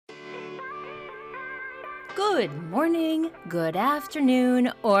Good morning, good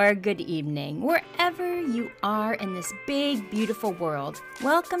afternoon, or good evening, wherever you are in this big, beautiful world.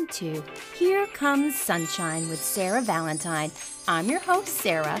 Welcome to Here Comes Sunshine with Sarah Valentine. I'm your host,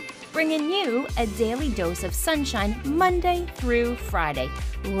 Sarah, bringing you a daily dose of sunshine Monday through Friday,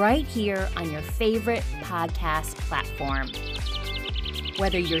 right here on your favorite podcast platform.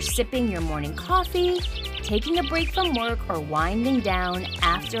 Whether you're sipping your morning coffee, taking a break from work, or winding down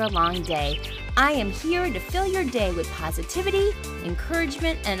after a long day, I am here to fill your day with positivity,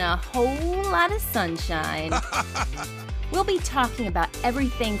 encouragement, and a whole lot of sunshine. We'll be talking about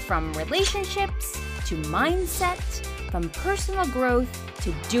everything from relationships to mindset, from personal growth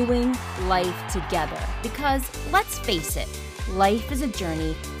to doing life together. Because let's face it, life is a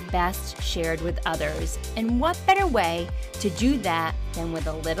journey best shared with others. And what better way to do that than with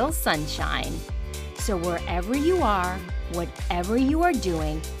a little sunshine? So wherever you are, whatever you are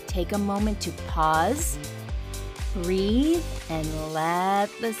doing, take a moment to pause, breathe, and let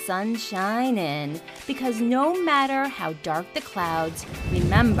the sun shine in. Because no matter how dark the clouds,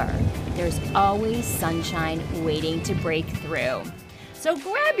 remember, there's always sunshine waiting to break through. So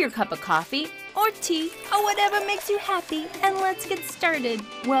grab your cup of coffee or tea or whatever makes you happy, and let's get started.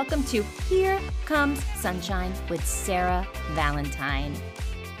 Welcome to Here Comes Sunshine with Sarah Valentine.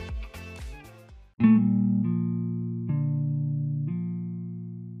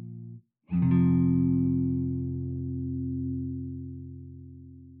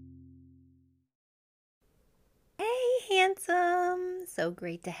 Handsome, so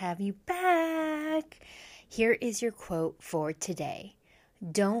great to have you back. Here is your quote for today.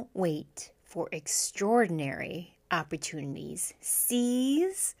 Don't wait for extraordinary opportunities.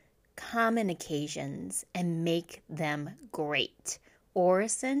 Seize common occasions and make them great.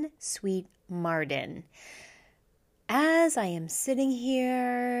 Orison Sweet Martin. As I am sitting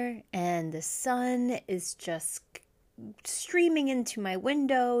here and the sun is just streaming into my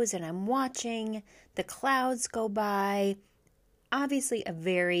windows and I'm watching the clouds go by, obviously a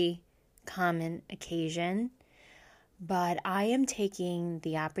very common occasion, but I am taking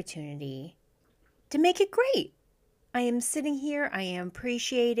the opportunity to make it great. I am sitting here, I am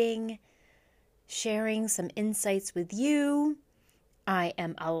appreciating, sharing some insights with you. I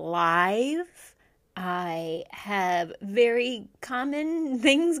am alive. I have very common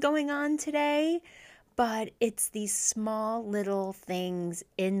things going on today, but it's these small little things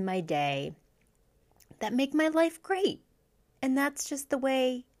in my day that make my life great. And that's just the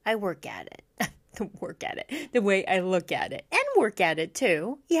way I work at it. The way I look at it and work at it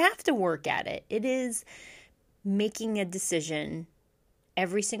too. You have to work at it. It is making a decision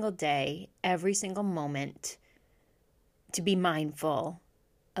every single day, every single moment to be mindful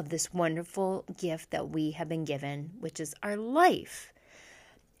of this wonderful gift that we have been given, which is our life.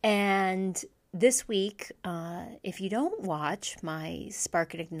 And this week, if you don't watch my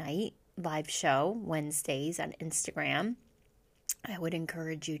Spark and Ignite live show Wednesdays on Instagram, I would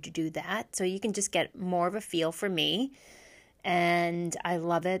encourage you to do that so you can just get more of a feel for me. And I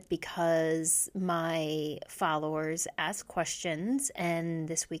love it because my followers ask questions. And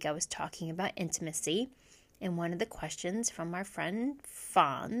this week I was talking about intimacy. And one of the questions from our friend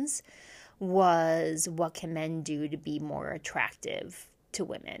Fonz was, what can men do to be more attractive to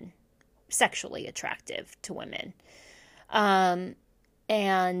women? Sexually attractive to women. And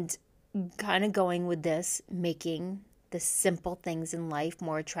kind of going with this, making the simple things in life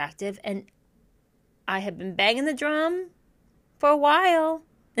more attractive. And I have been banging the drum for a while.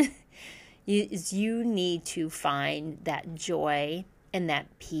 You need to find that joy and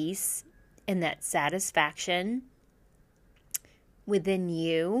that peace and that satisfaction within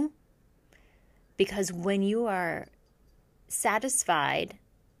you. Because when you are satisfied,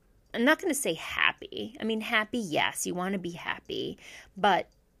 I'm not going to say happy. I mean, happy, yes, you want to be happy. But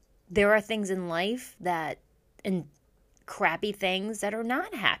there are things in life and crappy things that are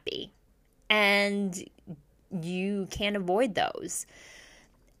not happy. And you can't avoid those.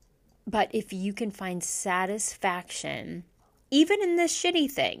 But if you can find satisfaction, even in the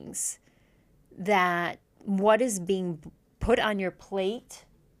shitty things, that what is being put on your plate,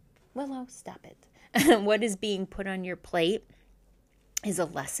 Willow, stop it. What is being put on your plate is a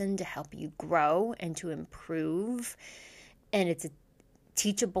lesson to help you grow and to improve. And it's a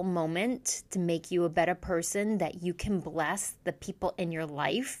teachable moment to make you a better person, that you can bless the people in your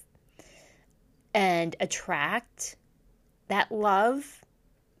life and attract that love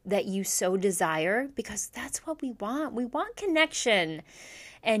that you so desire, because that's what we want. We want connection.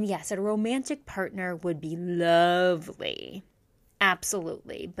 And yes, a romantic partner would be lovely.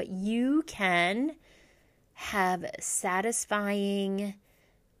 Absolutely. But you can have satisfying,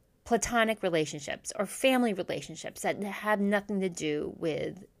 platonic relationships or family relationships that have nothing to do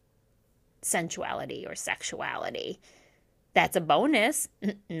with sensuality or sexuality. That's a bonus,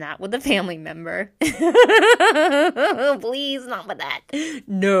 not with a family member. Please, not with that.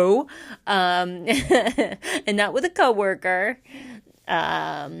 No. And not with a coworker.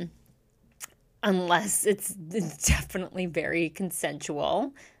 Unless it's definitely very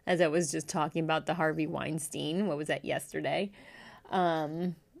consensual, as I was just talking about the Harvey Weinstein. What was that, yesterday?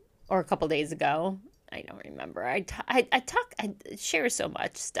 Or a couple days ago. I don't remember. I share so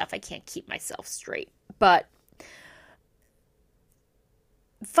much stuff, I can't keep myself straight. But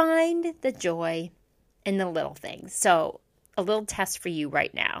find the joy in the little things. So, a little test for you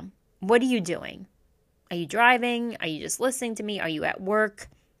right now. What are you doing? Are you driving? Are you just listening to me? Are you at work?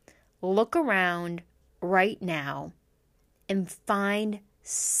 Look around right now and find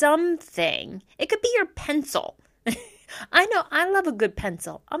something. It could be your pencil. I know, I love a good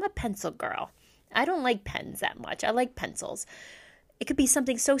pencil. I'm a pencil girl. I don't like pens that much. I like pencils. It could be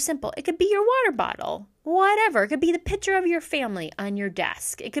something so simple. It could be your water bottle, whatever. It could be the picture of your family on your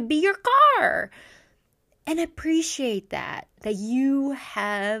desk. It could be your car. And appreciate that you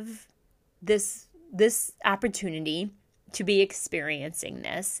have this opportunity to be experiencing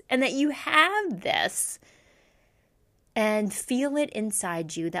this, and that you have this, and feel it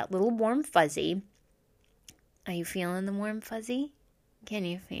inside you, that little warm fuzzy. Are you feeling the warm fuzzy? Can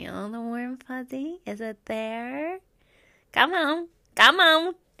you feel the warm fuzzy? Is it there? Come on. Come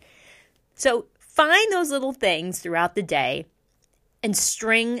on. So find those little things throughout the day and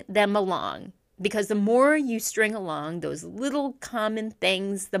string them along. Because the more you string along those little common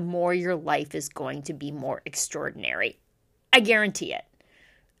things, the more your life is going to be more extraordinary. I guarantee it.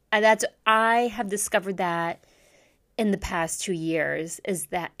 And I have discovered that in the past 2 years, is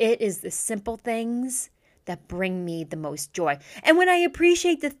that it is the simple things that bring me the most joy. And when I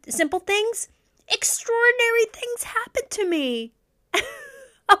appreciate the simple things, extraordinary things happen to me.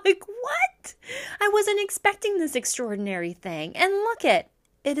 I'm like, what? I wasn't expecting this extraordinary thing. And look it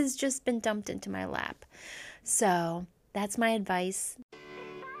has just been dumped into my lap. So that's my advice.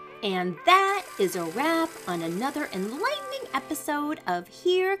 And that is a wrap on another enlightening episode of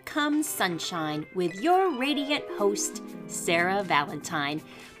Here Comes Sunshine with your radiant host, Sarah Valentine.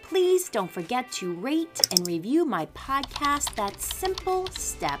 Please don't forget to rate and review my podcast. That simple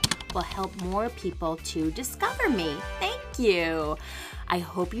step will help more people to discover me. Thank you. I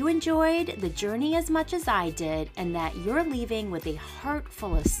hope you enjoyed the journey as much as I did, and that you're leaving with a heart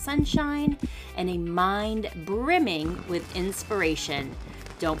full of sunshine and a mind brimming with inspiration.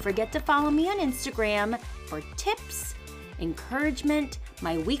 Don't forget to follow me on Instagram for tips, encouragement,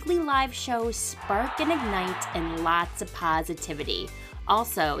 my weekly live show, Spark and Ignite, and lots of positivity.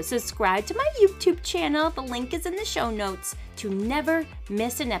 Also, subscribe to my YouTube channel. The link is in the show notes to never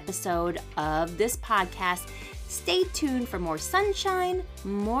miss an episode of this podcast. Stay tuned for more sunshine,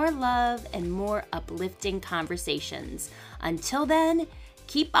 more love, and more uplifting conversations. Until then,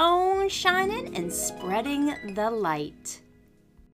 keep on shining and spreading the light.